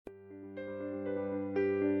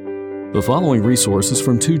The following resource is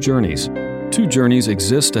from Two Journeys. Two Journeys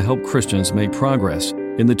exists to help Christians make progress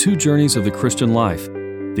in the two journeys of the Christian life,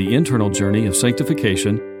 the internal journey of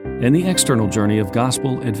sanctification and the external journey of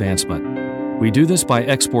gospel advancement. We do this by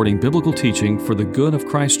exporting biblical teaching for the good of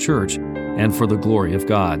Christ's church and for the glory of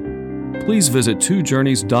God. Please visit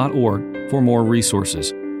twojourneys.org for more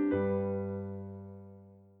resources.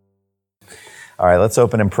 All right, let's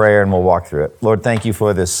open in prayer and we'll walk through it. Lord, thank you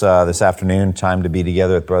for this afternoon, time to be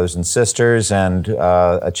together with brothers and sisters and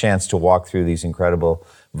a chance to walk through these incredible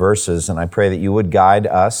verses. And I pray that you would guide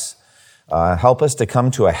us, help us to come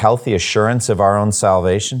to a healthy assurance of our own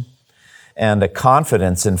salvation and a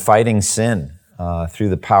confidence in fighting sin through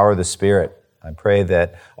the power of the Spirit. I pray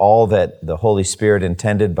that all that the Holy Spirit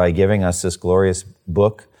intended by giving us this glorious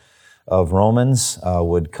book of Romans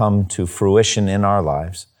would come to fruition in our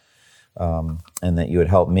lives. And that you would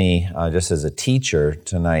help me just as a teacher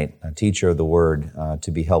tonight, a teacher of the Word,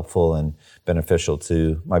 to be helpful and beneficial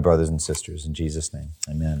to my brothers and sisters. In Jesus' name,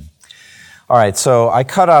 amen. All right, so I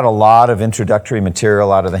cut out a lot of introductory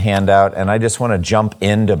material out of the handout, and I just want to jump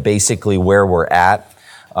into basically where we're at.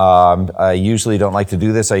 I usually don't like to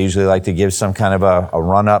do this. I usually like to give some kind of a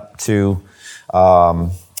run-up to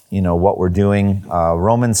what we're doing.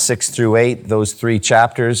 Romans 6 through 8, those three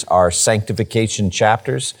chapters are sanctification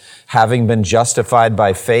chapters. Having been justified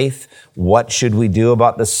by faith, what should we do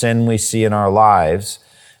about the sin we see in our lives?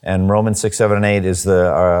 And Romans 6, 7, and 8 is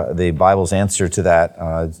the Bible's answer to that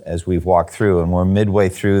as we've walked through. And we're midway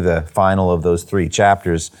through the final of those three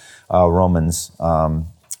chapters, Romans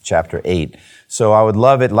chapter 8. So I would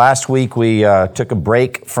love it. Last week we took a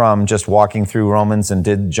break from just walking through Romans and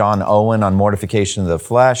did John Owen on mortification of the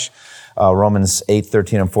flesh, Romans 8,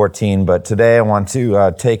 13, and 14. But today I want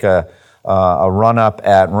to take a run-up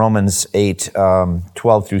at Romans 8,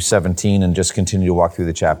 12 through 17 and just continue to walk through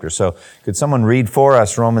the chapter. So could someone read for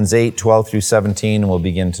us Romans 8, 12 through 17, and we'll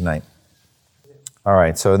begin tonight. All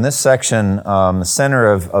right, so in this section, the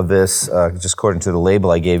center of this, just according to the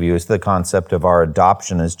label I gave you, is the concept of our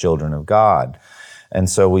adoption as children of God. And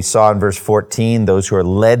so we saw in verse 14, those who are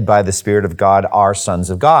led by the Spirit of God are sons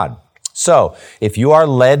of God. So if you are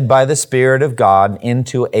led by the Spirit of God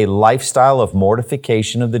into a lifestyle of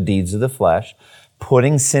mortification of the deeds of the flesh,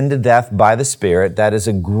 putting sin to death by the Spirit, that is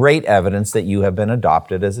a great evidence that you have been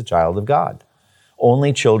adopted as a child of God.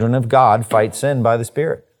 Only children of God fight sin by the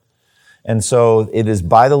Spirit. And so it is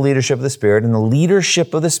by the leadership of the Spirit, and the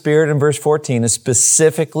leadership of the Spirit in verse 14 is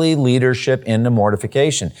specifically leadership into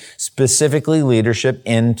mortification, specifically leadership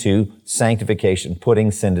into sanctification,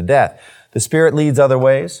 putting sin to death. The Spirit leads other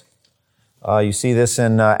ways. You see this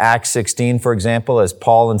in Acts 16, for example, as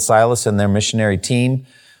Paul and Silas and their missionary team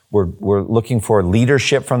were looking for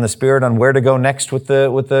leadership from the Spirit on where to go next with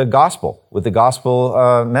the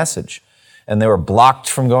gospel message. And they were blocked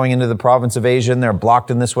from going into the province of Asia, and they were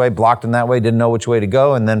blocked in this way, blocked in that way, didn't know which way to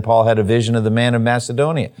go. And then Paul had a vision of the man of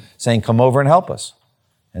Macedonia saying, come over and help us.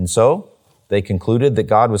 And so they concluded that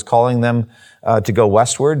God was calling them to go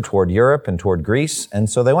westward toward Europe and toward Greece. And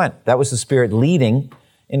so they went. That was the Spirit leading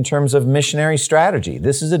in terms of missionary strategy.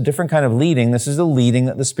 This is a different kind of leading. This is the leading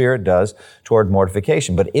that the Spirit does toward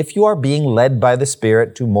mortification. But if you are being led by the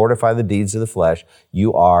Spirit to mortify the deeds of the flesh,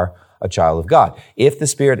 you are a child of God. If the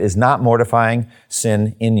Spirit is not mortifying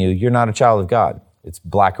sin in you, you're not a child of God. It's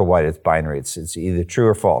black or white, it's binary, it's either true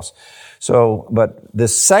or false. So, but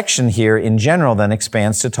this section here in general then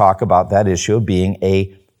expands to talk about that issue of being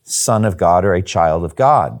a son of God or a child of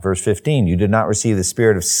God. Verse 15, you did not receive the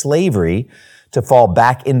spirit of slavery to fall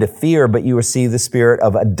back into fear, but you received the spirit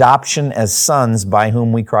of adoption as sons by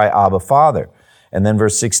whom we cry, Abba, Father. And then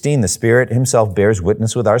verse 16, the Spirit himself bears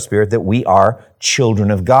witness with our spirit that we are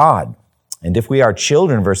children of God. And if we are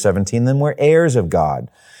children, verse 17, then we're heirs of God.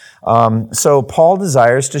 So Paul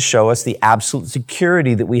desires to show us the absolute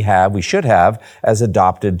security that we should have as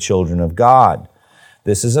adopted children of God.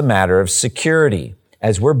 This is a matter of security.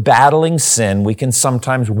 As we're battling sin, we can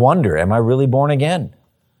sometimes wonder, am I really born again?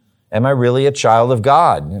 Am I really a child of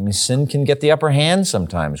God? I mean, sin can get the upper hand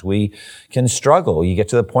sometimes. We can struggle. You get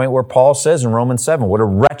to the point where Paul says in Romans 7, what a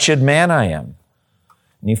wretched man I am.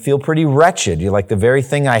 And you feel pretty wretched. You're like, the very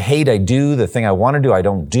thing I hate, I do. The thing I want to do, I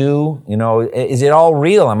don't do. Is it all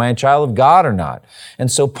real? Am I a child of God or not? And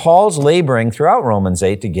so Paul's laboring throughout Romans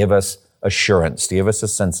 8 to give us assurance, to give us a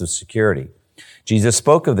sense of security. Jesus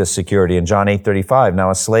spoke of this security in John 8:35. Now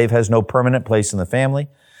a slave has no permanent place in the family,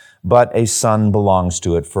 but a son belongs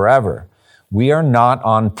to it forever. We are not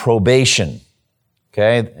on probation.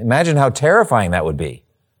 Okay? Imagine how terrifying that would be.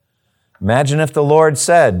 Imagine if the Lord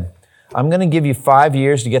said, I'm going to give you 5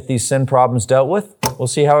 years to get these sin problems dealt with. We'll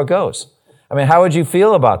see how it goes. I mean, how would you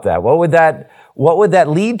feel about that? What would what would that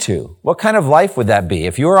lead to? What kind of life would that be?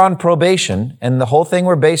 If you were on probation and the whole thing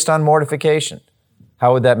were based on mortification,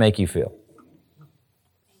 how would that make you feel?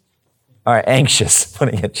 All right, anxious,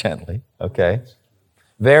 putting it gently, okay?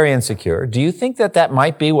 Very insecure. Do you think that that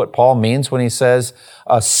might be what Paul means when he says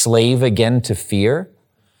a slave again to fear?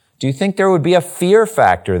 Do you think there would be a fear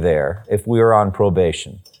factor there if we were on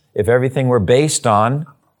probation? If everything were based on,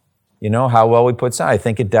 how well we put aside? I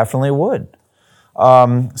think it definitely would.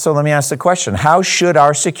 So let me ask the question. How should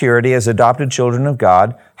our security as adopted children of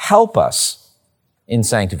God help us in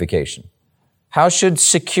sanctification? How should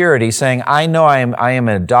security, saying, I know I am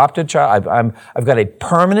an adopted child, I've got a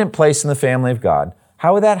permanent place in the family of God,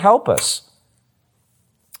 how would that help us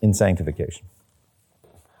in sanctification?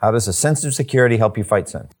 How does a sense of security help you fight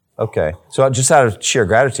sin? Okay, so just out of sheer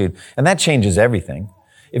gratitude, and that changes everything.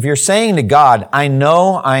 If you're saying to God, I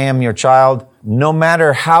know I am your child, no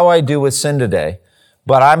matter how I do with sin today,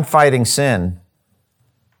 but I'm fighting sin.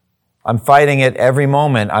 I'm fighting it every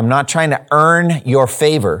moment. I'm not trying to earn your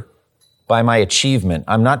favor by my achievement.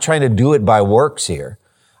 I'm not trying to do it by works here.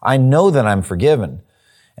 I know that I'm forgiven,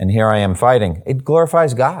 and here I am fighting. It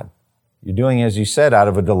glorifies God. You're doing, as you said, out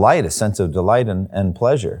of a delight, a sense of delight and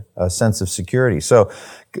pleasure, a sense of security. So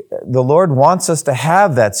the Lord wants us to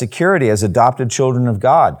have that security as adopted children of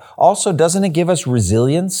God. Also, doesn't it give us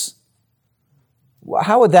resilience?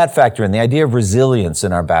 How would that factor in, the idea of resilience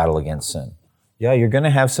in our battle against sin? Yeah, you're going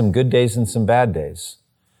to have some good days and some bad days.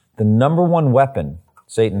 The number one weapon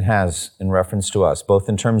Satan has in reference to us, both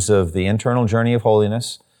in terms of the internal journey of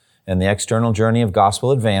holiness and the external journey of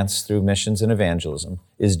gospel advance through missions and evangelism,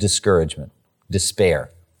 is discouragement,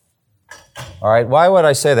 despair. All right, why would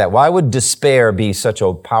I say that? Why would despair be such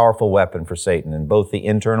a powerful weapon for Satan in both the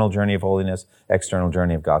internal journey of holiness, external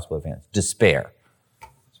journey of gospel advance? Despair.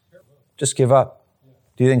 Just give up.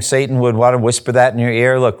 Do you think Satan would want to whisper that in your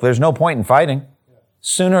ear? Look, there's no point in fighting.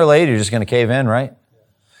 Sooner or later, you're just going to cave in, right?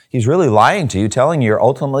 He's really lying to you, telling you you're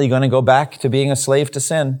ultimately going to go back to being a slave to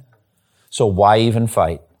sin. So why even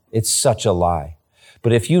fight? It's such a lie.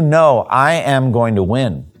 But if you know I am going to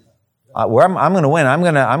win, I'm going to win. I'm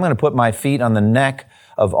going to put my feet on the neck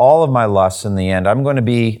of all of my lusts in the end. I'm going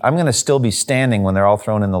to still be standing when they're all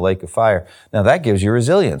thrown in the lake of fire. Now that gives you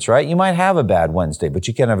resilience, right? You might have a bad Wednesday, but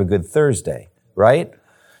you can have a good Thursday, right?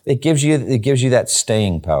 It gives you that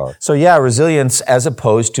staying power. So yeah, resilience as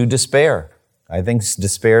opposed to despair. I think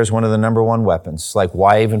despair is one of the number one weapons. Like,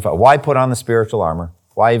 why even fight? Why put on the spiritual armor?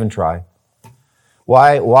 Why even try?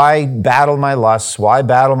 Why battle my lusts? Why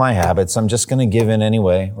battle my habits? I'm just going to give in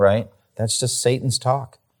anyway, right? That's just Satan's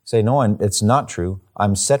talk. Say, no, it's not true.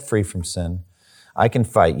 I'm set free from sin. I can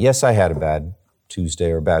fight. Yes, I had a bad Tuesday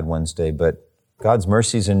or a bad Wednesday, but God's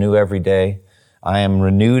mercies are new every day. I am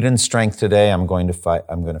renewed in strength today. I'm going to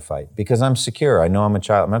fight. Because I'm secure. I know I'm a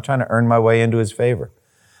child. I'm not trying to earn my way into his favor.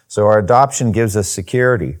 So our adoption gives us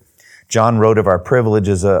security. John wrote of our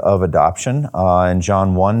privileges of adoption in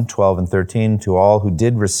John 1, 12 and 13, to all who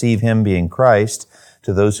did receive him being Christ,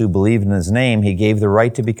 to those who believed in his name, he gave the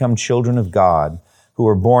right to become children of God, who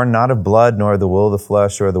were born not of blood, nor the will of the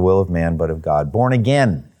flesh, or the will of man, but of God. Born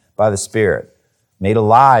again by the Spirit, made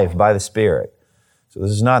alive by the Spirit. So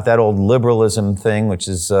this is not that old liberalism thing, which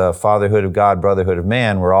is fatherhood of God, brotherhood of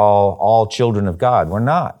man. We're all children of God. We're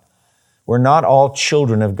not. We're not all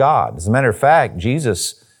children of God. As a matter of fact,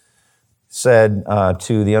 Jesus said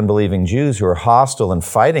to the unbelieving Jews who were hostile and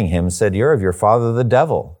fighting him, said, you're of your father the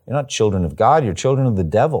devil. You're not children of God, you're children of the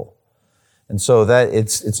devil. And so that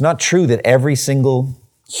it's not true that every single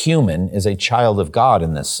human is a child of God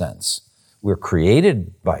in this sense. We're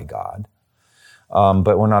created by God,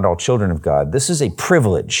 but we're not all children of God. This is a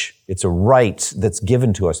privilege. It's a right that's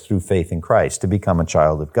given to us through faith in Christ to become a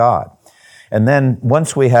child of God. And then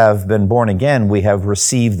once we have been born again, we have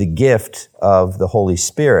received the gift of the Holy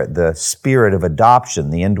Spirit, the spirit of adoption.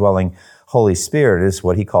 The indwelling Holy Spirit is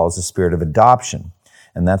what he calls the spirit of adoption.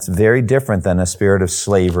 And that's very different than a spirit of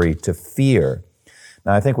slavery to fear.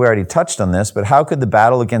 Now, I think we already touched on this, but how could the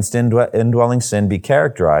battle against indwelling sin be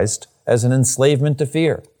characterized as an enslavement to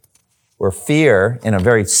fear? Where fear, in a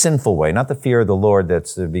very sinful way, not the fear of the Lord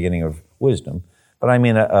that's the beginning of wisdom, but I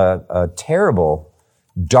mean a terrible,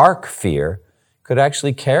 dark fear could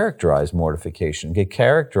actually characterize mortification, could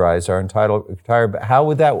characterize our entire,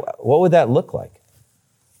 what would that look like?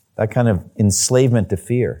 That kind of enslavement to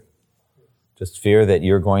fear. Just fear that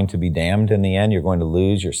you're going to be damned in the end, you're going to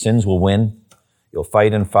lose, your sins will win, you'll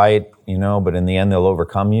fight and fight, but in the end they'll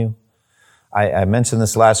overcome you. I mentioned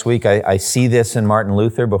this last week, I see this in Martin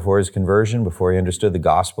Luther before his conversion, before he understood the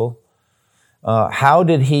gospel. How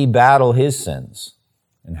did he battle his sins?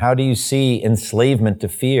 And how do you see enslavement to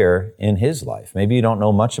fear in his life? Maybe you don't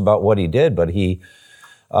know much about what he did, but he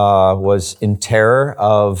was in terror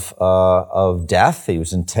of death. He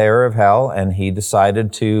was in terror of hell, and he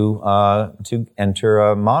decided to enter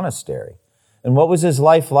a monastery. And what was his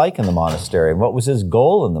life like in the monastery? And what was his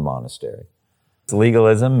goal in the monastery? It's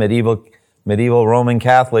legalism, medieval Roman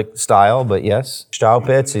Catholic style, but yes.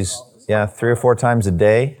 Staupitz, he's 3 or 4 times a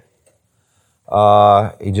day.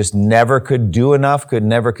 He just never could do enough,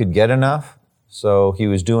 never could get enough. So he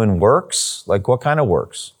was doing works. Like what kind of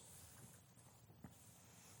works?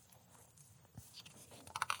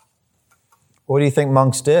 What do you think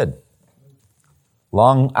monks did?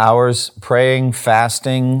 Long hours praying,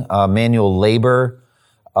 fasting, manual labor,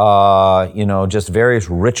 just various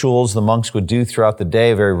rituals the monks would do throughout the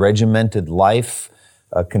day, a very regimented life,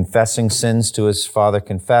 confessing sins to his father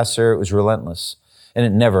confessor. It was relentless. And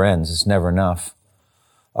it never ends. It's never enough.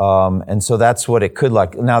 And so that's what it could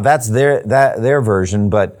like. Now that's their version,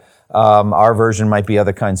 but our version might be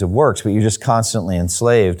other kinds of works, but you're just constantly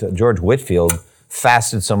enslaved. George Whitefield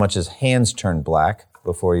fasted so much his hands turned black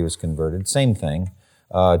before he was converted. Same thing.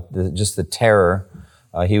 Just the terror.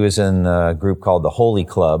 He was in a group called the Holy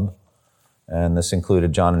Club, and this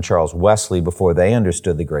included John and Charles Wesley before they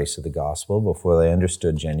understood the grace of the gospel, before they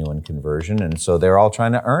understood genuine conversion, and so they're all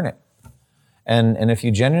trying to earn it. And if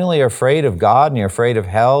you genuinely are afraid of God and you're afraid of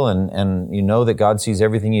hell and you know that God sees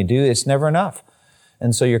everything you do, it's never enough.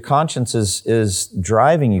 And so your conscience is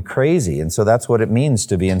driving you crazy, and so that's what it means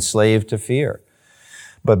to be enslaved to fear.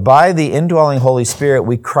 But by the indwelling Holy Spirit,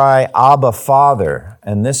 we cry, Abba, Father.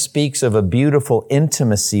 And this speaks of a beautiful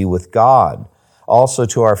intimacy with God, also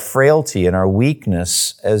to our frailty and our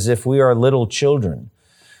weakness, as if we are little children.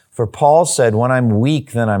 For Paul said, when I'm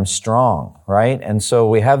weak, then I'm strong, right? And so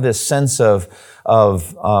we have this sense of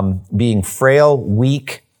being frail,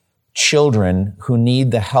 weak children who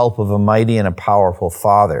need the help of a mighty and a powerful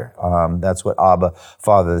Father. That's what Abba,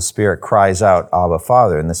 Father, the Spirit cries out, Abba,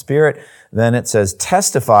 Father. And the Spirit, then it says,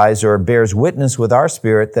 testifies or bears witness with our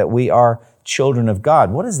spirit that we are children of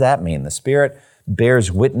God. What does that mean? The Spirit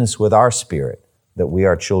bears witness with our spirit that we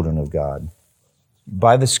are children of God.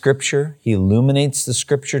 By the Scripture, He illuminates the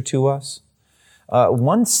Scripture to us.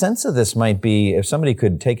 One sense of this might be, if somebody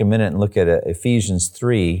could take a minute and look at Ephesians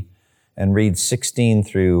 3 and read 16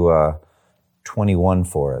 through 21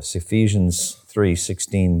 for us. Ephesians 3,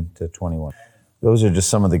 16 to 21. Those are just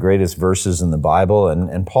some of the greatest verses in the Bible.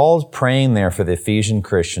 And Paul's praying there for the Ephesian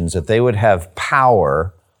Christians that they would have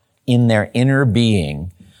power in their inner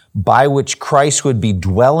being by which Christ would be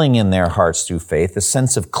dwelling in their hearts through faith, a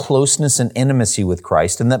sense of closeness and intimacy with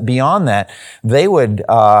Christ, and that beyond that, they would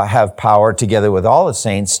have power together with all the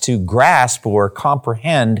saints to grasp or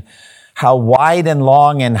comprehend how wide and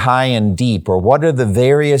long and high and deep, or what are the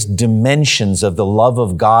various dimensions of the love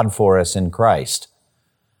of God for us in Christ.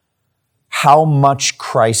 How much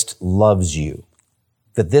Christ loves you.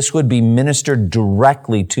 That this would be ministered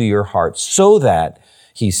directly to your heart so that,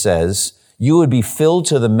 he says, you would be filled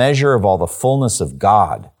to the measure of all the fullness of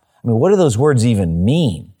God. I mean, what do those words even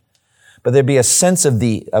mean? But there'd be a sense of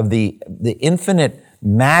the infinite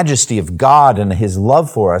majesty of God and His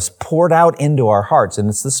love for us poured out into our hearts, and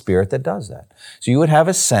it's the Spirit that does that. So you would have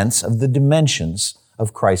a sense of the dimensions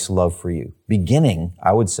of Christ's love for you, beginning,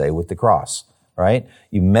 I would say, with the cross, right?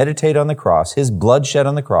 You meditate on the cross, His blood shed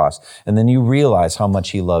on the cross, and then you realize how much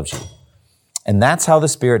He loves you. And that's how the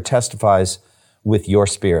Spirit testifies with your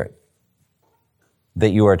spirit that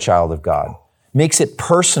you are a child of God. Makes it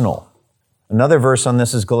personal. Another verse on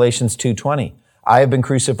this is Galatians 2:20. I have been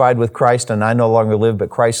crucified with Christ, and I no longer live, but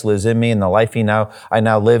Christ lives in me. And the life I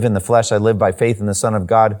now live in the flesh, I live by faith in the Son of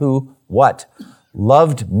God, who, what?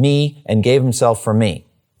 Loved me and gave Himself for me.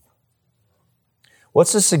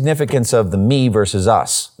 What's the significance of the me versus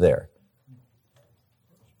us there?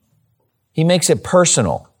 He makes it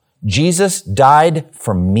personal. Jesus died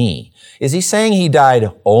for me. Is He saying He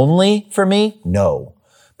died only for me? No.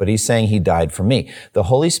 But He's saying He died for me. The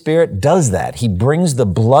Holy Spirit does that. He brings the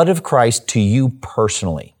blood of Christ to you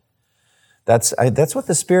personally. That's what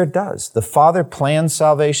the Spirit does. The Father plans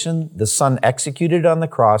salvation, the Son executed it on the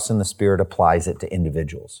cross, and the Spirit applies it to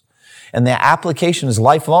individuals. And the application is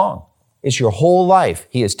lifelong. It's your whole life.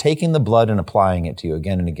 He is taking the blood and applying it to you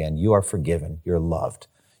again and again. You are forgiven. You're loved.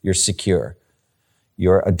 You're secure.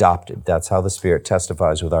 You're adopted. That's how the Spirit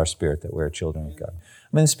testifies with our spirit that we're children of God.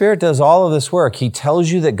 I mean, the Spirit does all of this work. He tells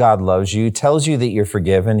you that God loves you, tells you that you're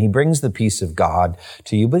forgiven. He brings the peace of God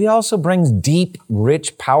to you, but He also brings deep,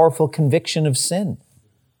 rich, powerful conviction of sin.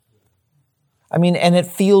 I mean, and it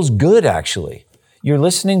feels good, actually. You're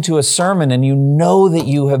listening to a sermon and you know that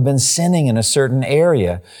you have been sinning in a certain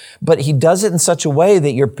area, but he does it in such a way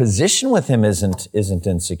that your position with him isn't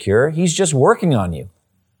insecure. He's just working on you.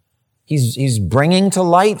 He's bringing to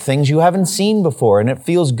light things you haven't seen before, and it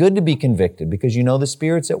feels good to be convicted because you know the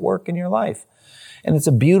Spirit's at work in your life. And it's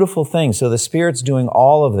a beautiful thing. So the Spirit's doing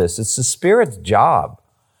all of this. It's the Spirit's job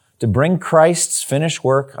to bring Christ's finished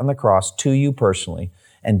work on the cross to you personally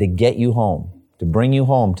and to get you home, to bring you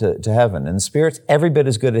home to heaven. And the Spirit's every bit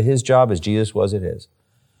as good at his job as Jesus was at his.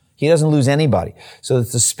 He doesn't lose anybody. So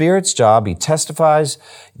it's the Spirit's job. He testifies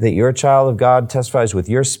that you're a child of God, testifies with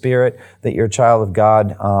your spirit that you're a child of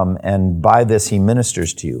God, and by this he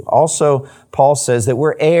ministers to you. Also, Paul says that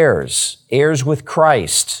we're heirs with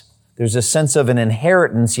Christ. There's a sense of an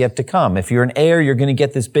inheritance yet to come. If you're an heir, you're going to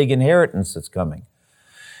get this big inheritance that's coming.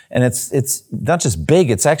 And it's not just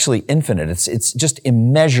big, it's actually infinite. It's just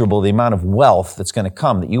immeasurable, the amount of wealth that's going to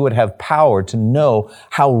come, that you would have power to know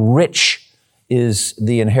how rich is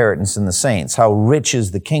the inheritance in the saints, how rich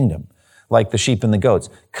is the kingdom, like the sheep and the goats.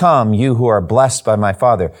 Come, you who are blessed by my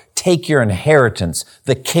Father, take your inheritance,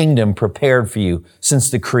 the kingdom prepared for you since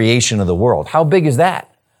the creation of the world. How big is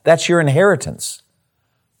that? That's your inheritance.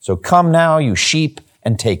 So come now, you sheep,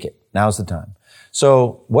 and take it. Now's the time.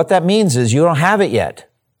 So what that means is you don't have it yet.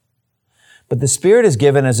 But the Spirit is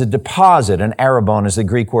given as a deposit, an arrabon is the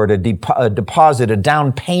Greek word, a deposit, a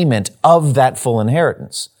down payment of that full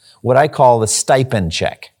inheritance. What I call the stipend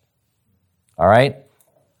check. All right?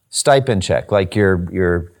 Stipend check, like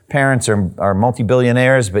your parents are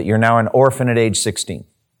multi-billionaires, but you're now an orphan at age 16.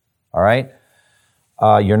 All right?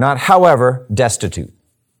 You're not, however, destitute.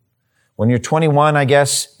 When you're 21, I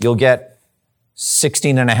guess, you'll get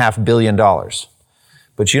 $16.5 billion.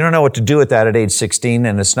 But you don't know what to do with that at age 16,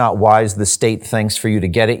 and it's not wise, the state thinks, for you to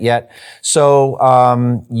get it yet.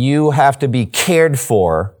 So you have to be cared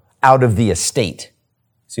for out of the estate.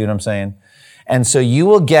 See what I'm saying? And so you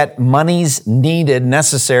will get monies needed,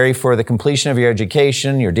 necessary for the completion of your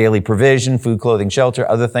education, your daily provision, food, clothing, shelter,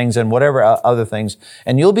 other things, and whatever other things.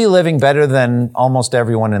 And you'll be living better than almost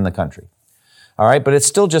everyone in the country. All right, but it's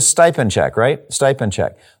still just stipend check, right? Stipend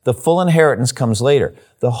check. The full inheritance comes later.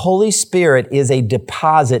 The Holy Spirit is a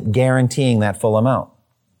deposit guaranteeing that full amount.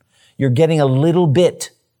 You're getting a little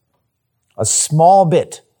bit, a small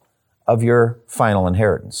bit of your final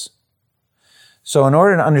inheritance. So in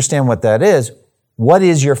order to understand what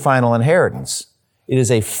is your final inheritance? It is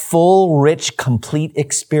a full, rich, complete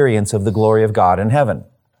experience of the glory of God in heaven,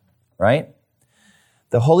 right?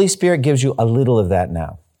 The Holy Spirit gives you a little of that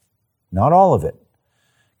now. Not all of it,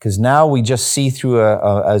 because now we just see through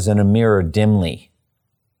as in a mirror dimly,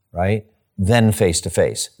 right? Then face to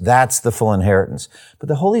face. That's the full inheritance. But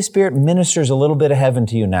the Holy Spirit ministers a little bit of heaven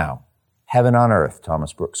to you now. Heaven on earth,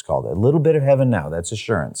 Thomas Brooks called it. A little bit of heaven now, that's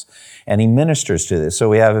assurance. And he ministers to this. So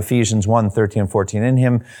we have Ephesians 1, 13 and 14. In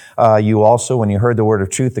him, you also, when you heard the word of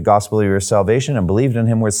truth, the gospel of your salvation, and believed in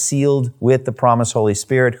him, were sealed with the promised Holy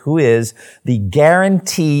Spirit, who is the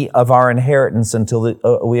guarantee of our inheritance until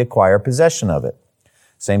we acquire possession of it.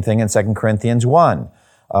 Same thing in 2 Corinthians 1.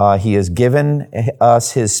 He has given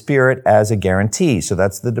us his Spirit as a guarantee. So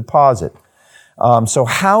that's the deposit. So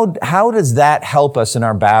how does that help us in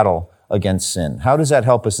our battle against sin? How does that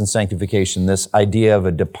help us in sanctification, this idea of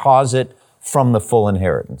a deposit from the full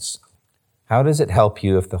inheritance? How does it help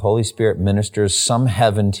you if the Holy Spirit ministers some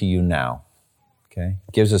heaven to you now? Okay,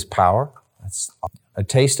 gives us power. That's a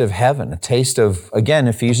taste of heaven, a taste of, again,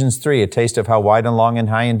 Ephesians 3, a taste of how wide and long and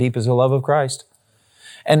high and deep is the love of Christ.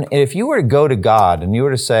 And if you were to go to God and you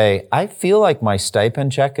were to say, I feel like my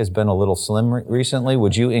stipend check has been a little slim recently,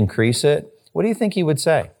 would you increase it? What do you think he would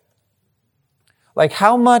say? Like,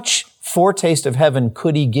 how much foretaste of heaven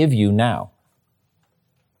could he give you now?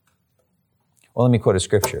 Well, let me quote a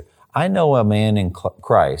scripture. I know a man in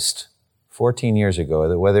Christ 14 years ago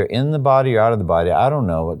that whether in the body or out of the body, I don't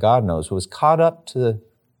know, but God knows, was caught up to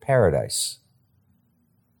paradise.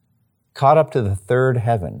 Caught up to the third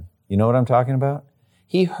heaven. You know what I'm talking about?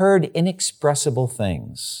 He heard inexpressible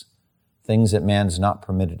things that man's not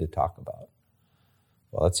permitted to talk about.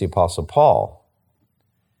 Well, that's the Apostle Paul,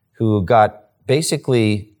 who got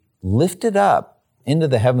basically lifted up into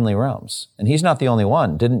the heavenly realms. And he's not the only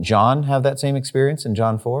one. Didn't John have that same experience in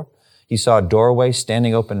John 4? He saw a doorway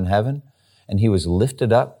standing open in heaven, and he was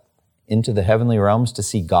lifted up into the heavenly realms to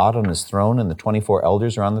see God on his throne, and the 24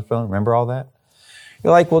 elders are on the throne. Remember all that?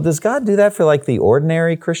 You're like, well, does God do that for like the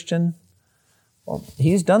ordinary Christian? Well,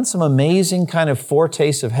 he's done some amazing kind of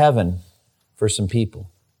foretaste of heaven for some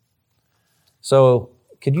people. So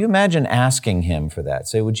could you imagine asking him for that?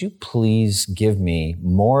 Say, would you please give me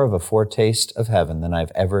more of a foretaste of heaven than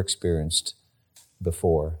I've ever experienced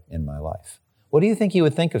before in my life? What do you think he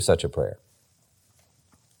would think of such a prayer?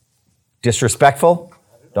 Disrespectful?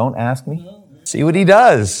 Don't ask me. See what he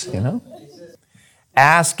does,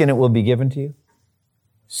 Ask and it will be given to you.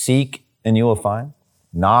 Seek and you will find.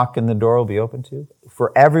 Knock and the door will be open to you.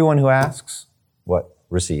 For everyone who asks, what?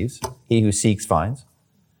 Receives. He who seeks finds.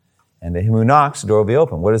 And to him who knocks, the door will be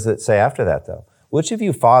open. What does it say after that, though? Which of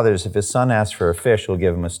you fathers, if his son asks for a fish, will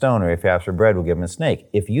give him a stone, or if he asks for bread, will give him a snake?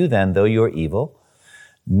 If you then, though you are evil,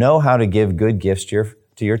 know how to give good gifts to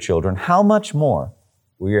your children, how much more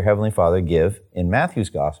will your heavenly Father give, in Matthew's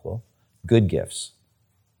gospel, good gifts?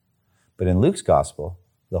 But in Luke's gospel,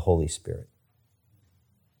 the Holy Spirit.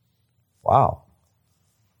 Wow.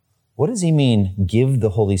 What does he mean, give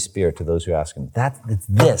the Holy Spirit to those who ask him? It's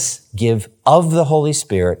this, give of the Holy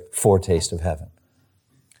Spirit, foretaste of heaven.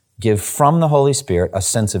 Give from the Holy Spirit a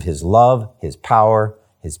sense of his love, his power,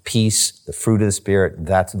 his peace, the fruit of the Spirit.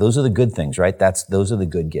 Those are the good things, right? Those are the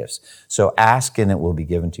good gifts. So ask and it will be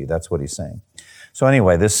given to you. That's what he's saying. So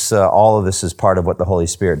anyway, all of this is part of what the Holy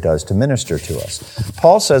Spirit does to minister to us.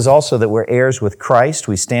 Paul says also that we're heirs with Christ.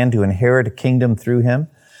 We stand to inherit a kingdom through him.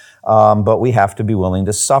 But we have to be willing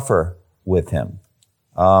to suffer with him.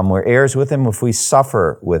 We're heirs with him if we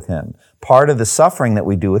suffer with him. Part of the suffering that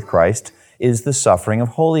we do with Christ is the suffering of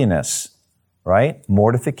holiness, right?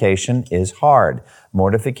 Mortification is hard.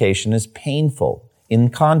 Mortification is painful. In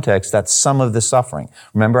context, that's some of the suffering.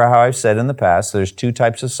 Remember how I've said in the past, there's two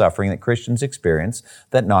types of suffering that Christians experience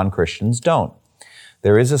that non-Christians don't.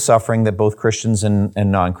 There is a suffering that both Christians and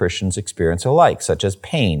non-Christians experience alike, such as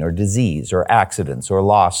pain or disease or accidents or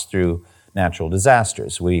loss through natural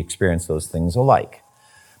disasters. We experience those things alike.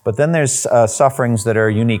 But then there's sufferings that are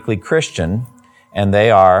uniquely Christian, and they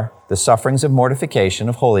are the sufferings of mortification,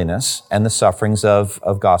 of holiness, and the sufferings of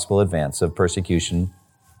gospel advance, of persecution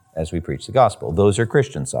as we preach the gospel. Those are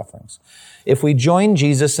Christian sufferings. If we join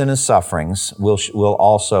Jesus in his sufferings, we'll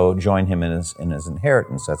also join him in his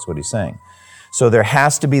inheritance. That's what he's saying. So there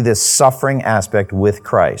has to be this suffering aspect with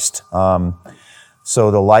Christ. So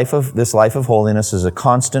this life of holiness is a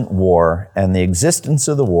constant war, and the existence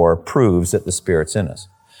of the war proves that the Spirit's in us.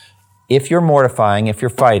 If you're mortifying, if you're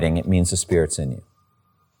fighting, it means the Spirit's in you.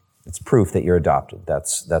 It's proof that you're adopted.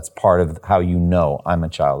 That's part of how you know I'm a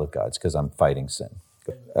child of God's, because I'm fighting sin.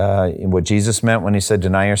 What Jesus meant when he said,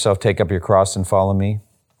 deny yourself, take up your cross and follow me.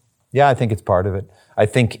 Yeah, I think it's part of it. I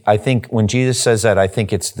think when Jesus says that, I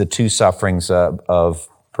think it's the two sufferings of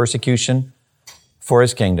persecution for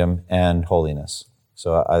his kingdom and holiness.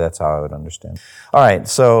 So that's how I would understand. All right,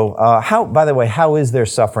 so by the way, how is there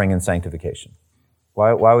suffering in sanctification?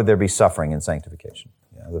 Why would there be suffering in sanctification?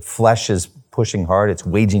 The flesh is pushing hard, it's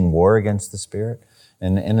waging war against the Spirit,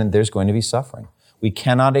 and there's going to be suffering. We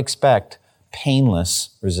cannot expect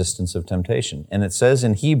painless resistance of temptation. And it says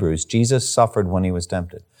in Hebrews, Jesus suffered when he was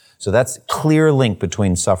tempted. So that's a clear link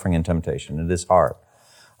between suffering and temptation. It is hard.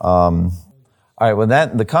 All right, well,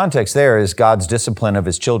 the context there is God's discipline of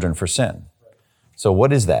his children for sin. So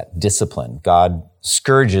what is that? Discipline. God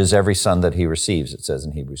scourges every son that he receives, it says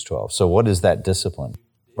in Hebrews 12. So what is that discipline?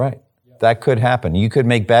 Right. That could happen. You could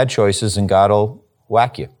make bad choices and God will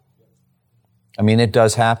whack you. I mean, it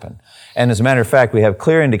does happen. And as a matter of fact, we have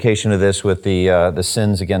clear indication of this with the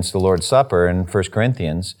sins against the Lord's Supper in 1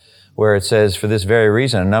 Corinthians, where it says, for this very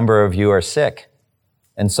reason, a number of you are sick,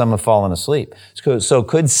 and some have fallen asleep. So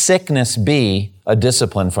could sickness be a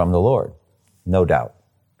discipline from the Lord? No doubt.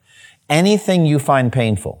 Anything you find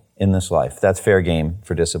painful in this life, that's fair game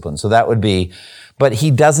for discipline. So that would be, but he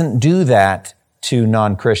doesn't do that to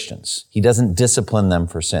non-Christians. He doesn't discipline them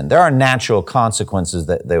for sin. There are natural consequences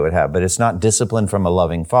that they would have, but it's not discipline from a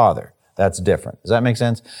loving father. That's different. Does that make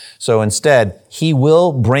sense? So instead, he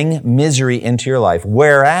will bring misery into your life,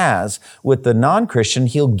 whereas with the non-Christian,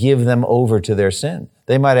 he'll give them over to their sin.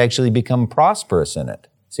 They might actually become prosperous in it.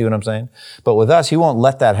 See what I'm saying? But with us, he won't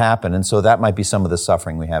let that happen, and so that might be some of the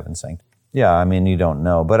suffering we have in sanctity. Yeah, I mean, you don't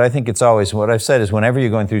know. But I think it's always, what I've said is whenever you're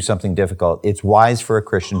going through something difficult, it's wise for a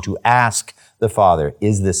Christian to ask the Father,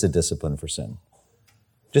 is this a discipline for sin?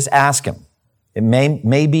 Just ask him. It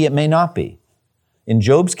may be, it may not be. In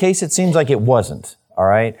Job's case, it seems like it wasn't, all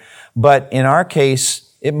right? But in our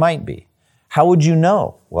case, it might be. How would you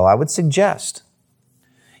know? Well, I would suggest,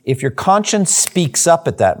 if your conscience speaks up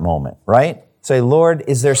at that moment, right? Say, Lord,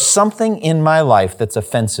 is there something in my life that's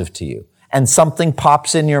offensive to you? And something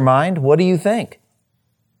pops in your mind, what do you think?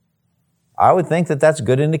 I would think that that's a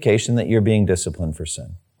good indication that you're being disciplined for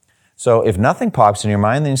sin. So if nothing pops in your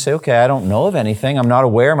mind, then you say, okay, I don't know of anything. I'm not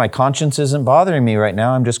aware. My conscience isn't bothering me right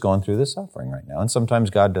now. I'm just going through this suffering right now. And sometimes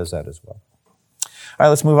God does that as well. All right,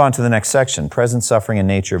 let's move on to the next section. Present suffering in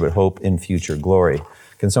nature, but hope in future glory.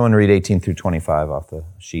 Can someone read 18 through 25 off the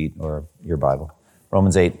sheet or your Bible?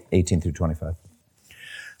 Romans 8, 18 through 25.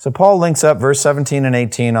 So Paul links up verse 17 and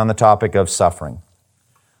 18 on the topic of suffering.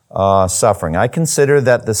 Suffering. I consider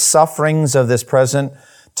that the sufferings of this present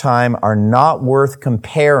time are not worth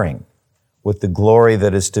comparing with the glory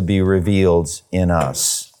that is to be revealed in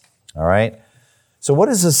us. All right? So what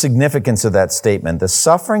is the significance of that statement? The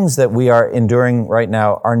sufferings that we are enduring right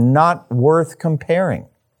now are not worth comparing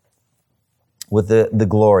with the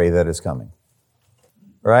glory that is coming.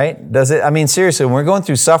 Right? Does it, I mean, seriously, when we're going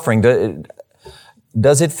through suffering,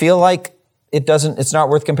 does it feel like it's not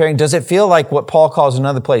worth comparing? Does it feel like what Paul calls in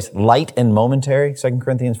another place, light and momentary, 2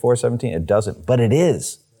 Corinthians 4:17? It doesn't, but it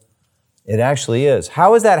is. It actually is.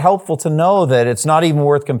 How is that helpful to know that it's not even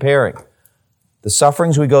worth comparing? The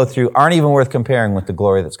sufferings we go through aren't even worth comparing with the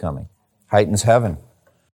glory that's coming. Heightens heaven.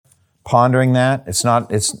 Pondering that,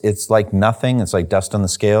 it's like nothing. It's like dust on the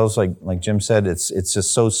scales. Like Jim said, it's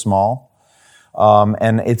just so small.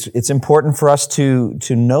 And it's important for us to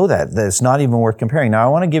know that it's not even worth comparing. Now, I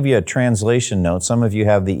want to give you a translation note. Some of you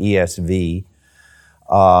have the ESV,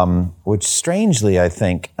 which strangely, I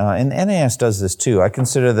think, and NAS does this too. I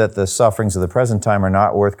consider that the sufferings of the present time are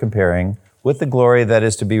not worth comparing with the glory that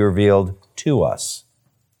is to be revealed to us.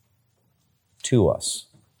 To us.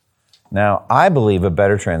 Now, I believe a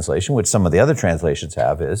better translation, which some of the other translations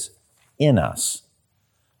have, is in us.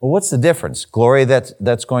 Well, what's the difference? Glory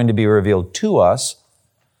that's going to be revealed to us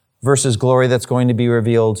versus glory that's going to be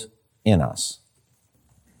revealed in us.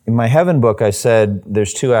 In my heaven book, I said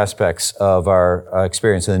there's two aspects of our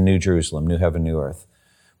experience in the New Jerusalem, New Heaven, New Earth.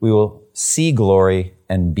 We will see glory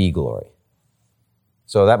and be glory.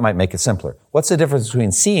 So that might make it simpler. What's the difference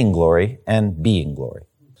between seeing glory and being glory?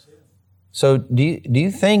 So do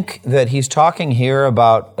you think that he's talking here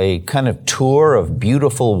about a kind of tour of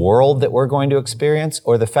beautiful world that we're going to experience,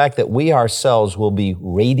 or the fact that we ourselves will be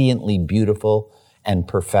radiantly beautiful and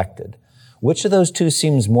perfected? Which of those two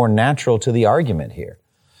seems more natural to the argument here?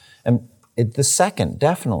 And the second,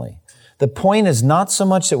 definitely. The point is not so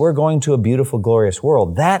much that we're going to a beautiful, glorious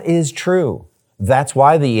world. That is true. That's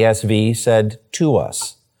why the ESV said to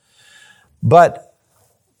us. But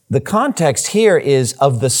the context here is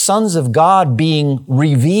of the sons of God being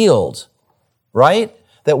revealed, right?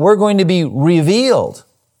 That we're going to be revealed.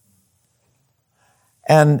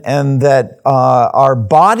 And that our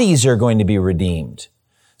bodies are going to be redeemed.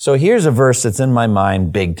 So here's a verse that's in my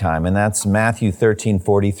mind big time, and that's Matthew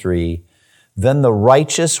 13:43. Then the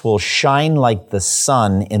righteous will shine like the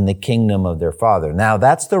sun in the kingdom of their Father. Now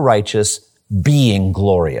that's the righteous being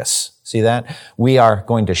glorious. See that? We are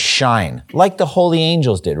going to shine like the holy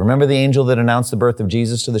angels did. Remember the angel that announced the birth of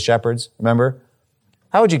Jesus to the shepherds? Remember?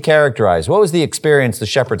 How would you characterize? What was the experience the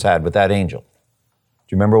shepherds had with that angel? Do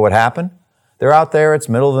you remember what happened? They're out there, it's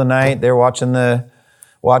middle of the night, they're watching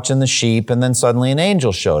the sheep, and then suddenly an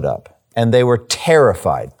angel showed up, and they were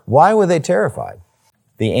terrified. Why were they terrified?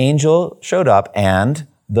 The angel showed up, and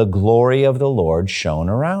the glory of the Lord shone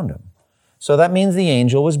around him. So that means the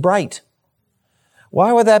angel was bright.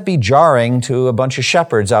 Why would that be jarring to a bunch of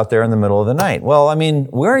shepherds out there in the middle of the night? Well, I mean,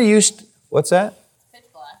 we're used, what's that? Pitch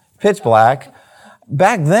black. Pitch black.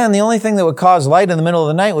 Back then, the only thing that would cause light in the middle of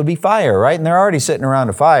the night would be fire, right? And they're already sitting around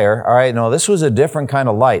a fire. All right, no, this was a different kind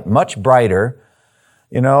of light, much brighter,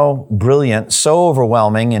 brilliant, so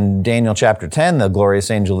overwhelming. In Daniel chapter 10, the glorious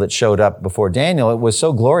angel that showed up before Daniel, it was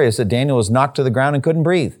so glorious that Daniel was knocked to the ground and couldn't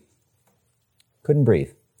breathe. Couldn't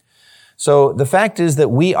breathe. So the fact is that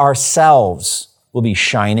we ourselves will be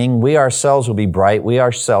shining. We ourselves will be bright. We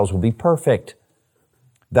ourselves will be perfect.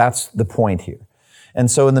 That's the point here.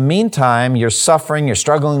 And so in the meantime, you're suffering, you're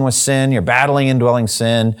struggling with sin, you're battling indwelling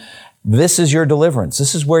sin. This is your deliverance.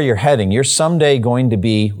 This is where you're heading. You're someday going to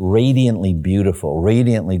be radiantly beautiful,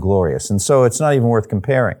 radiantly glorious. And so it's not even worth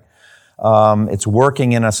comparing. It's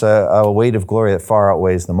working in us a weight of glory that far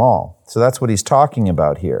outweighs them all. So that's what he's talking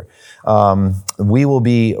about here. We will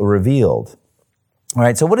be revealed. All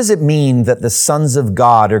right, so what does it mean that the sons of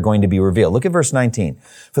God are going to be revealed? Look at verse 19.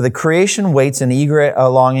 For the creation waits in eager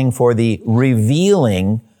longing for the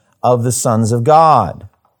revealing of the sons of God.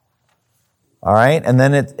 All right, and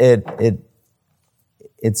then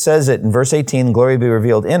it says it in verse 18, glory be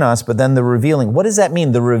revealed in us, but then the revealing. What does that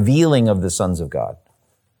mean, the revealing of the sons of God?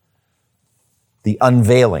 The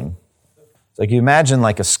unveiling. It's like you imagine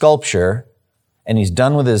like a sculpture, and he's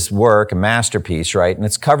done with his work, a masterpiece, right? And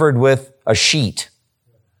it's covered with a sheet.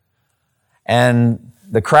 And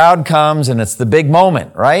the crowd comes, and it's the big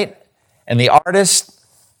moment, right? And the artist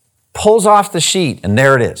pulls off the sheet, and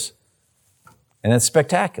there it is. And it's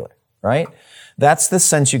spectacular, right? That's the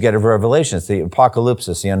sense you get of Revelation. It's the apocalypse,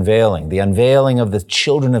 the unveiling of the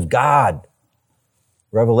children of God.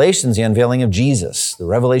 Revelation's the unveiling of Jesus, the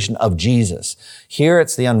revelation of Jesus. Here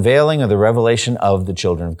it's the unveiling of the revelation of the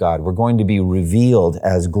children of God. We're going to be revealed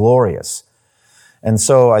as glorious. And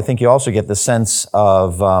so I think you also get the sense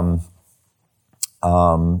of, I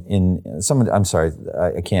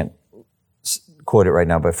can't quote it right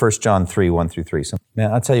now, but 1 John 3, 1 through 3. So,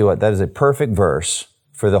 man, I'll tell you what, that is a perfect verse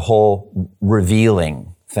for the whole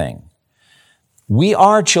revealing thing. We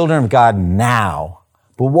are children of God now,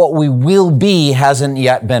 but what we will be hasn't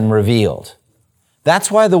yet been revealed.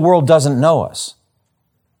 That's why the world doesn't know us.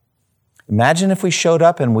 Imagine if we showed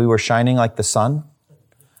up and we were shining like the sun.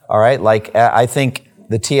 All right, like I think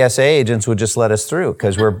the TSA agents would just let us through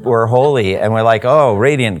because we're holy and we're like, oh,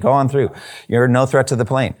 radiant, go on through. You're no threat to the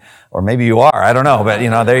plane. Or maybe you are, I don't know, but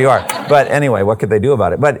there you are. But anyway, what could they do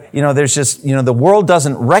about it? But, there's just, the world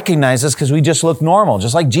doesn't recognize us because we just look normal,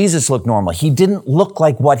 just like Jesus looked normal. He didn't look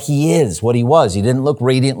like what he is, what he was. He didn't look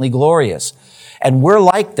radiantly glorious. And we're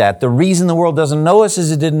like that. The reason the world doesn't know us is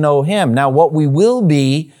it didn't know him. Now, what we will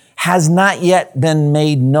be has not yet been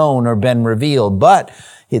made known or been revealed, but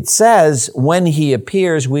it says when he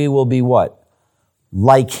appears, we will be what?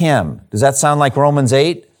 Like him. Does that sound like Romans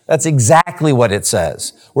 8? That's exactly what it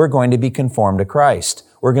says. We're going to be conformed to Christ.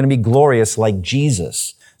 We're going to be glorious like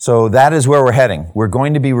Jesus. So that is where we're heading. We're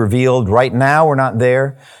going to be revealed. Right now, we're not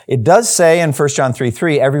there. It does say in 1 John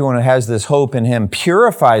 3:3, everyone who has this hope in him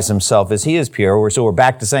purifies himself as he is pure. So we're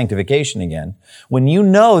back to sanctification again. When you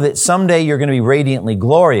know that someday you're going to be radiantly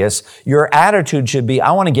glorious, your attitude should be,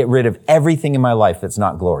 I want to get rid of everything in my life that's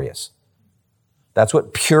not glorious. That's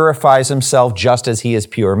what purifies himself just as he is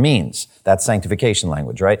pure means. That's sanctification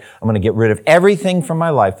language, right? I'm going to get rid of everything from my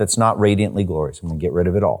life that's not radiantly glorious. I'm going to get rid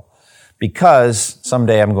of it all. Because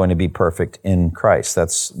someday I'm going to be perfect in Christ.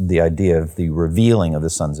 That's the idea of the revealing of the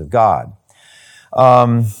sons of God.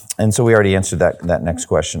 And so we already answered that next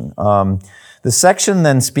question. The section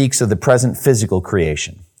then speaks of the present physical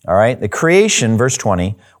creation. All right? The creation, verse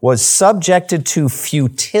 20, was subjected to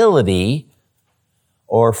futility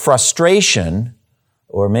or frustration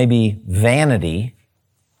or maybe vanity,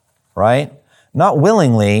 right? Not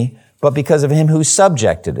willingly, but because of him who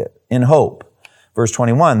subjected it in hope. Verse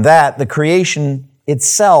 21, that the creation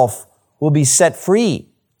itself will be set free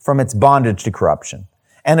from its bondage to corruption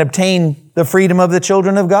and obtain the freedom of the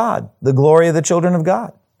children of God, the glory of the children of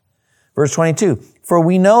God. Verse 22, for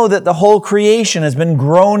we know that the whole creation has been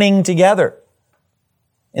groaning together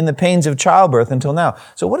in the pains of childbirth until now.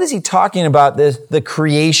 So what is he talking about, the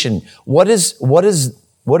creation? What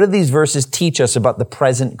do these verses teach us about the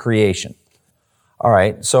present creation? All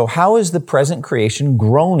right, so how is the present creation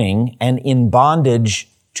groaning and in bondage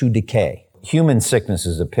to decay? Human sickness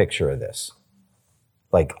is a picture of this.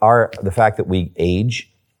 Like the fact that we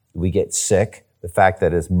age, we get sick, the fact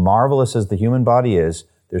that as marvelous as the human body is,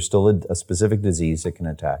 there's still a specific disease that can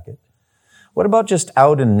attack it. What about just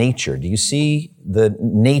out in nature? Do you see the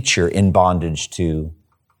nature in bondage to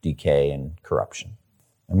decay and corruption?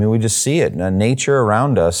 I mean, we just see it. Nature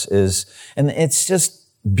around us and it's just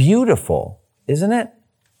beautiful. Isn't it?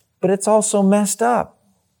 But it's also messed up.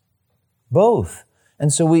 Both.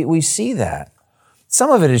 And so we see that. Some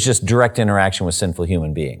of it is just direct interaction with sinful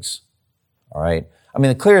human beings. All right? I mean,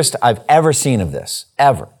 the clearest I've ever seen of this,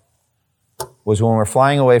 ever, was when we're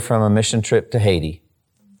flying away from a mission trip to Haiti.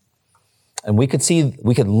 And we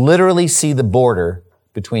could literally see the border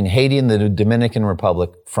between Haiti and the Dominican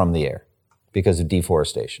Republic from the air because of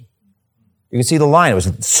deforestation. You could see the line. It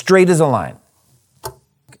was straight as a line.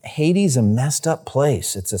 Haiti's a messed up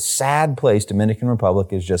place. It's a sad place. Dominican Republic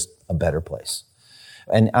is just a better place.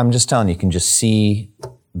 And I'm just telling you, you can just see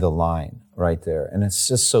the line right there. And it's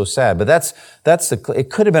just so sad. But it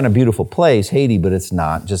could have been a beautiful place, Haiti, but it's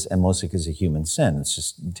not, and mostly because of human sin. It's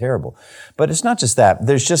just terrible. But it's not just that.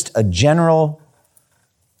 There's just a general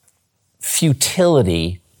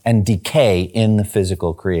futility and decay in the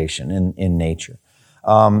physical creation, in nature.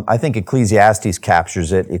 I think Ecclesiastes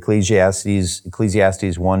captures it.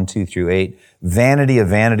 Ecclesiastes 1, 2 through 8. Vanity of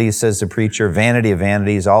vanities, says the preacher. Vanity of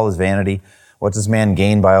vanities, all is vanity. What does man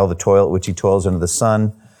gain by all the toil at which he toils under the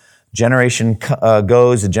sun? Generation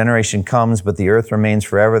goes, a generation comes, but the earth remains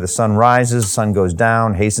forever. The sun rises, the sun goes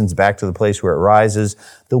down, hastens back to the place where it rises.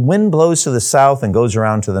 The wind blows to the south and goes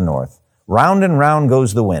around to the north. Round and round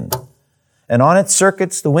goes the wind. And on its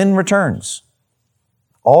circuits, the wind returns.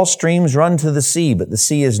 All streams run to the sea, but the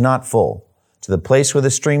sea is not full. To the place where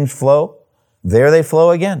the streams flow, there they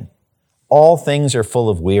flow again. All things are full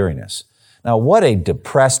of weariness. Now, what a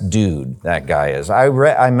depressed dude that guy is. I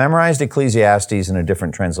memorized Ecclesiastes in a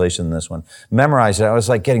different translation than this one. Memorized it. I was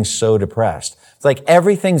like getting so depressed. It's like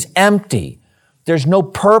everything's empty. There's no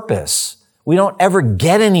purpose. We don't ever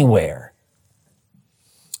get anywhere.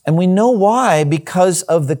 And we know why, because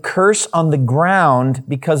of the curse on the ground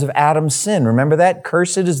because of Adam's sin. Remember that?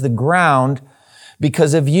 Cursed is the ground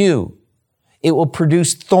because of you. It will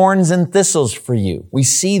produce thorns and thistles for you. We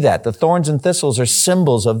see that. The thorns and thistles are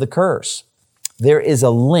symbols of the curse. There is a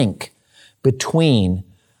link between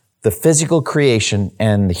the physical creation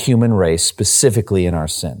and the human race, specifically in our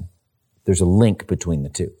sin. There's a link between the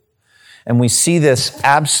two. And we see this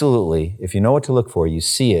absolutely, if you know what to look for, you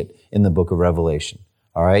see it in the book of Revelation.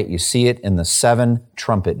 All right? You see it in the 7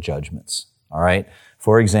 trumpet judgments. All right?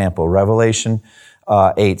 For example, Revelation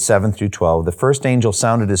 8, 7 through 12. The first angel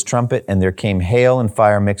sounded his trumpet, and there came hail and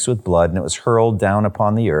fire mixed with blood, and it was hurled down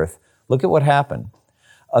upon the earth. Look at what happened.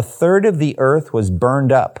 1/3 of the earth was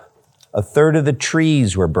burned up. 1/3 of the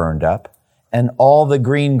trees were burned up, and all the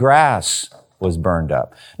green grass was burned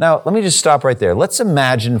up. Now, let me just stop right there. Let's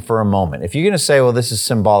imagine for a moment. If you're going to say, well, this is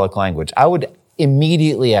symbolic language, I would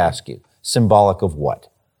immediately ask you, symbolic of what?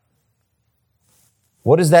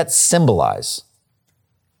 What does that symbolize?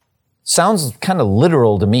 Sounds kind of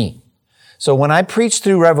literal to me. So when I preached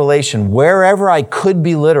through Revelation, wherever I could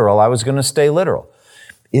be literal, I was going to stay literal.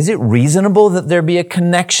 Is it reasonable that there be a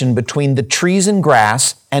connection between the trees and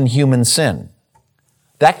grass and human sin?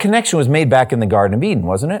 That connection was made back in the Garden of Eden,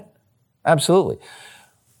 wasn't it? Absolutely.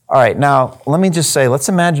 All right, now let me just say, let's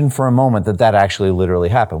imagine for a moment that that actually literally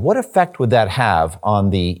happened. What effect would that have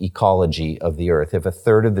on the ecology of the earth if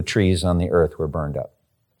 1/3 of the trees on the earth were burned up?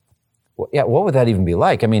 Well, yeah, what would that even be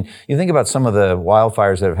like? I mean, you think about some of the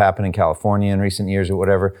wildfires that have happened in California in recent years or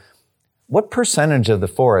whatever. What percentage of the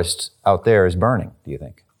forest out there is burning, do you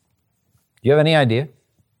think? Do you have any idea?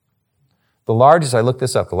 The largest, I looked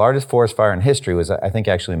this up, the largest forest fire in history was, I think,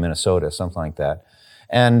 actually Minnesota, something like that.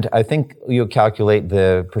 And I think you'll calculate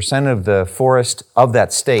the percent of the forest of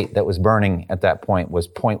that state that was burning at that point was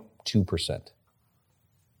 0.2%.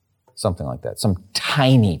 Something like that, some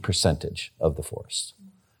tiny percentage of the forest.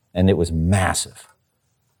 And it was massive.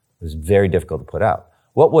 It was very difficult to put out.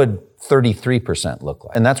 What would 33% look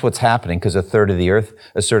like? And that's what's happening, because 1/3 of the earth,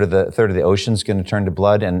 1/3 of the ocean is going to turn to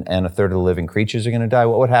blood, and 1/3 of the living creatures are going to die.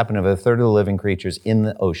 What would happen if 1/3 of the living creatures in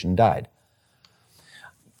the ocean died?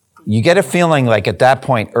 You get a feeling like at that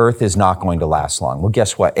point, Earth is not going to last long. Well,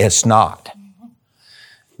 guess what? It's not.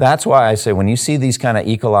 That's why I say when you see these kind of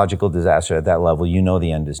ecological disasters at that level, you know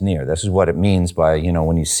the end is near. This is what it means by,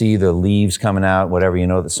 when you see the leaves coming out, whatever, you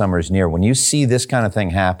know that summer is near. When you see this kind of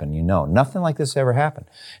thing happen, you know nothing like this ever happened.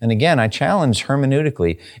 And again, I challenge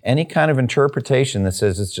hermeneutically any kind of interpretation that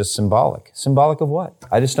says it's just symbolic. Symbolic of what?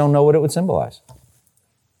 I just don't know what it would symbolize.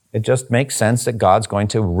 It just makes sense that God's going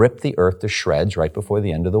to rip the earth to shreds right before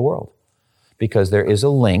the end of the world, because there is a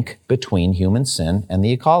link between human sin and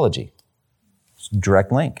the ecology.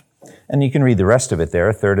 Direct link. And you can read the rest of it there.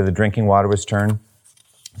 1/3 of the drinking water was turned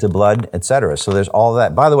to blood, etc. So there's all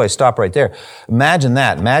that. By the way, stop right there. Imagine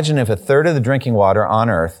that. Imagine if 1/3 of the drinking water on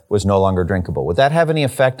earth was no longer drinkable. Would that have any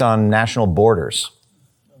effect on national borders?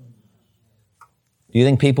 Do you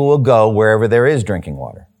think people will go wherever there is drinking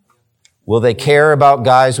water? Will they care about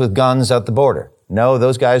guys with guns at the border? No,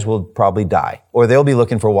 those guys will probably die, or they'll be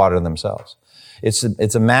looking for water themselves.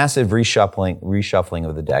 It's a massive reshuffling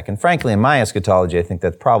of the deck. And frankly, in my eschatology, I think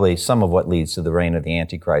that's probably some of what leads to the reign of the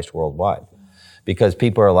Antichrist worldwide. Because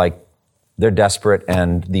people are like, they're desperate,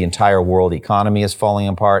 and the entire world economy is falling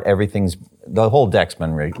apart. The whole deck's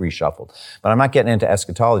been reshuffled. But I'm not getting into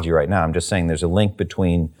eschatology right now. I'm just saying there's a link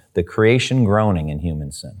between the creation groaning and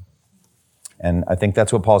human sin. And I think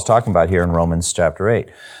that's what Paul's talking about here in Romans chapter 8.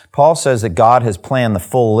 Paul says that God has planned the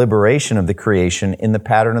full liberation of the creation in the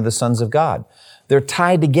pattern of the sons of God. They're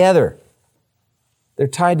tied together. They're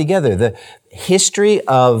tied together. The history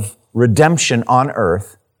of redemption on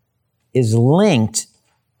earth is linked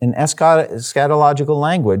in eschatological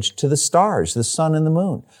language to the stars, the sun and the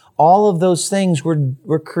moon. All of those things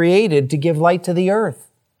were created to give light to the earth.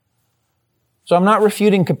 So I'm not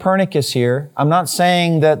refuting Copernicus here. I'm not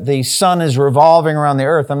saying that the sun is revolving around the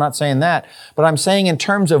earth. I'm not saying that. But I'm saying in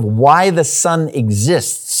terms of why the sun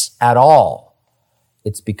exists at all,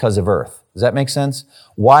 it's because of earth. Does that make sense?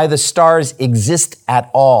 Why the stars exist at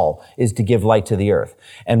all is to give light to the earth.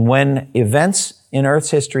 And when events in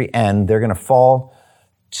earth's history end, they're going to fall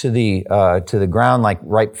to the ground like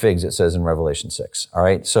ripe figs, it says in Revelation 6. All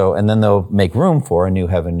right. So, and then they'll make room for a new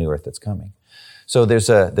heaven, new earth that's coming. So there's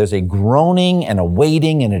a groaning and a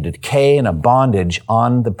waiting and a decay and a bondage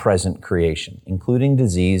on the present creation, including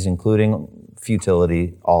disease, including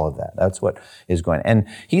futility, all of that. That's what is going on. And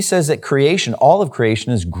he says that creation, all of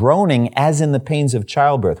creation is groaning as in the pains of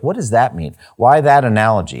childbirth. What does that mean? Why that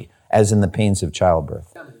analogy, as in the pains of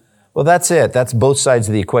childbirth? Well, that's it. That's both sides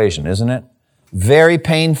of the equation, isn't it? Very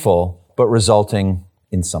painful, but resulting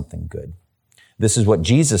in something good. This is what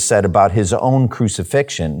Jesus said about his own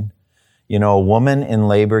crucifixion. You know, a woman in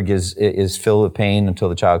labor is filled with pain until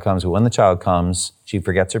the child comes. But when the child comes, she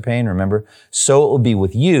forgets her pain, remember? So it will be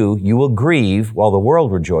with you. You will grieve while the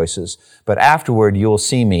world rejoices. But afterward, you will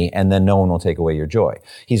see me, and then no one will take away your joy.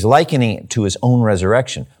 He's likening it to his own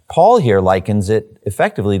resurrection. Paul here likens it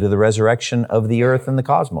effectively to the resurrection of the earth and the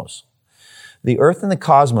cosmos. The earth and the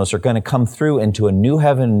cosmos are going to come through into a new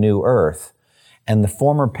heaven and new earth, and the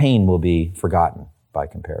former pain will be forgotten by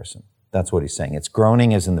comparison. That's what he's saying. It's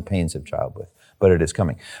groaning as in the pains of childbirth, but it is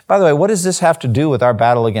coming. By the way, what does this have to do with our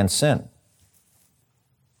battle against sin?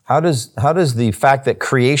 How does the fact that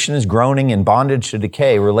creation is groaning in bondage to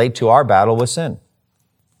decay relate to our battle with sin?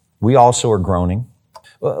 We also are groaning.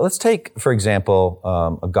 Well, let's take, for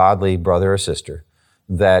example, a godly brother or sister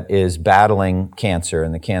that is battling cancer,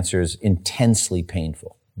 and the cancer is intensely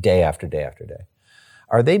painful, day after day after day.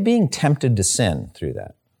 Are they being tempted to sin through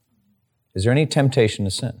that? Is there any temptation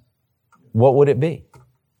to sin? What would it be?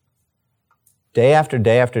 Day after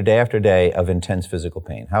day after day after day of intense physical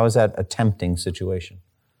pain. How is that a tempting situation?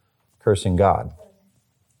 Cursing God.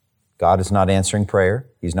 God is not answering prayer.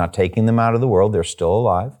 He's not taking them out of the world. They're still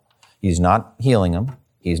alive. He's not healing them.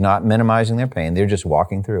 He's not minimizing their pain. They're just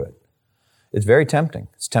walking through it. It's very tempting.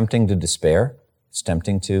 It's tempting to despair. It's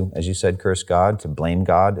tempting to, as you said, curse God, to blame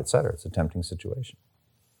God, etc. It's a tempting situation.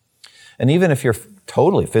 And even if you're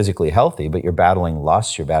totally physically healthy, but you're battling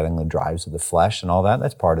lust, you're battling the drives of the flesh and all that,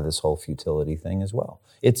 that's part of this whole futility thing as well.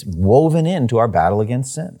 It's woven into our battle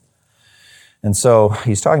against sin. And so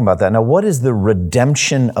he's talking about that. Now, what is the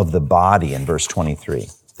redemption of the body in verse 23?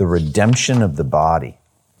 The redemption of the body.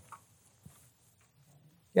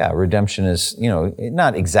 Yeah, redemption is,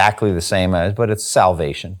 not exactly the same as, but it's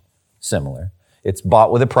salvation, similar. It's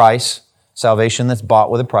bought with a price. Salvation that's bought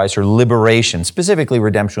with a price, or liberation. Specifically,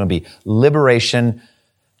 redemption would be liberation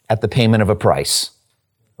at the payment of a price,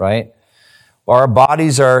 right? While our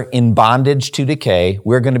bodies are in bondage to decay,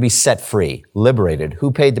 we're going to be set free, liberated. Who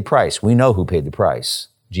paid the price? We know who paid the price,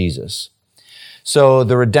 Jesus. So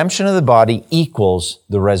the redemption of the body equals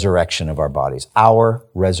the resurrection of our bodies, our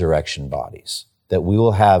resurrection bodies, that we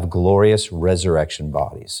will have glorious resurrection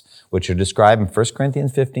bodies, which are described in 1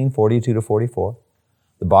 Corinthians 15, 42 to 44.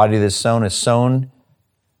 The body that is sown,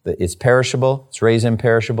 it's perishable, it's raised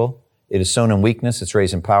imperishable. It is sown in weakness, it's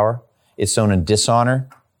raised in power. It's sown in dishonor,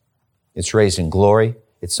 it's raised in glory.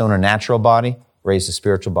 It's sown a natural body, raised a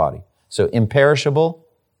spiritual body. So imperishable,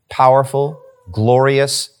 powerful,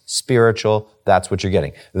 glorious, spiritual, that's what you're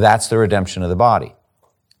getting. That's the redemption of the body,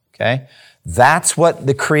 okay? That's what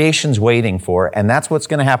the creation's waiting for, and that's what's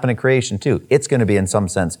going to happen in creation too. It's going to be, in some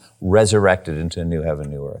sense, resurrected into a new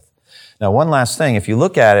heaven, new earth. Now, one last thing, if you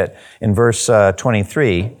look at it in verse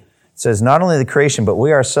 23, it says, not only the creation, but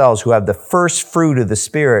we ourselves who have the first fruit of the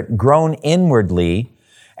Spirit groan inwardly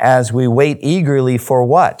as we wait eagerly for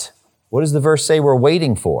what? What does the verse say we're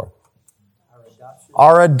waiting for?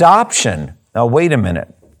 Our adoption. Now, wait a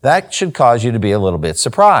minute. That should cause you to be a little bit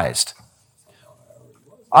surprised.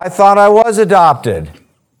 I thought I was adopted.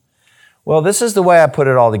 Well, this is the way I put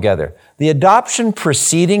it all together. The adoption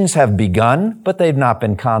proceedings have begun, but they've not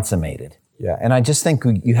been consummated. Yeah, and I just think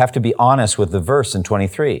you have to be honest with the verse in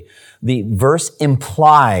 23. The verse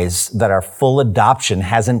implies that our full adoption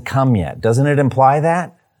hasn't come yet. Doesn't it imply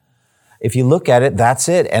that? If you look at it, that's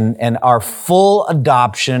it. And our full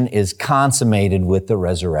adoption is consummated with the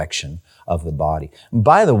resurrection of the body. And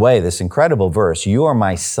by the way, this incredible verse, you are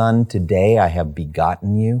my son, today I have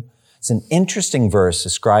begotten you. It's an interesting verse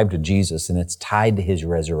ascribed to Jesus, and it's tied to his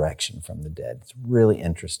resurrection from the dead. It's really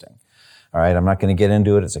interesting. All right, I'm not going to get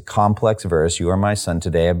into it. It's a complex verse. You are my son,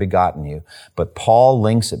 today I've begotten you. But Paul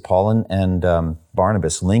links it, Paul and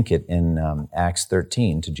Barnabas link it in Acts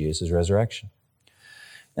 13 to Jesus' resurrection.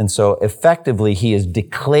 And so effectively, he is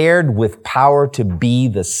declared with power to be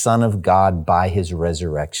the Son of God by his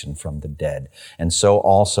resurrection from the dead. And so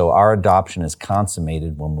also our adoption is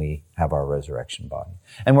consummated when we have our resurrection body.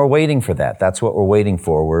 And we're waiting for that. That's what we're waiting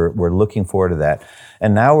for. We're looking forward to that.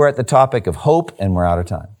 And now we're at the topic of hope, and we're out of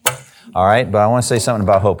time. All right, but I want to say something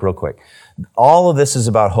about hope real quick. All of this is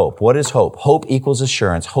about hope. What is hope? Hope equals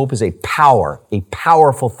assurance. Hope is a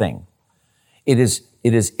powerful thing. It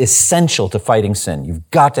is essential to fighting sin. You've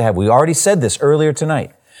got to have, we already said this earlier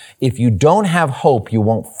tonight. If you don't have hope, you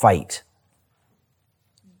won't fight.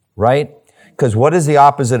 Right? Because what is the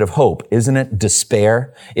opposite of hope? Isn't it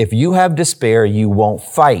despair? If you have despair, you won't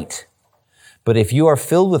fight. But if you are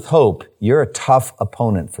filled with hope, you're a tough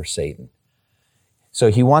opponent for Satan.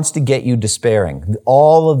 So he wants to get you despairing.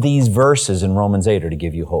 All of these verses in Romans 8 are to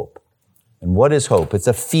give you hope. And what is hope? It's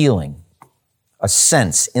a feeling, a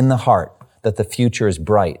sense in the heart that the future is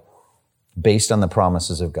bright based on the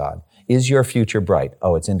promises of God. Is your future bright?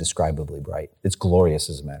 Oh, it's indescribably bright. It's glorious,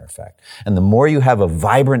 as a matter of fact. And the more you have a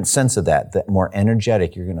vibrant sense of that, the more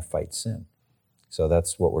energetic you're going to fight sin. So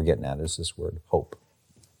that's what we're getting at, is this word, hope.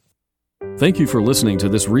 Thank you for listening to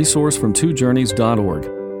this resource from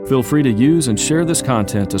twojourneys.org. Feel free to use and share this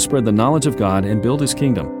content to spread the knowledge of God and build His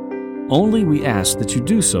kingdom. Only we ask that you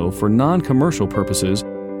do so for non-commercial purposes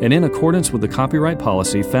and in accordance with the copyright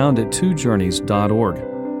policy found at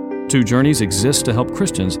twojourneys.org. Two Journeys exists to help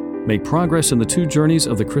Christians make progress in the two journeys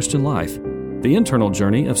of the Christian life, the internal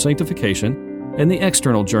journey of sanctification and the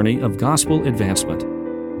external journey of gospel advancement.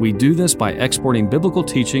 We do this by exporting biblical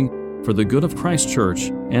teaching for the good of Christ's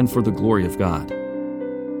church and for the glory of God.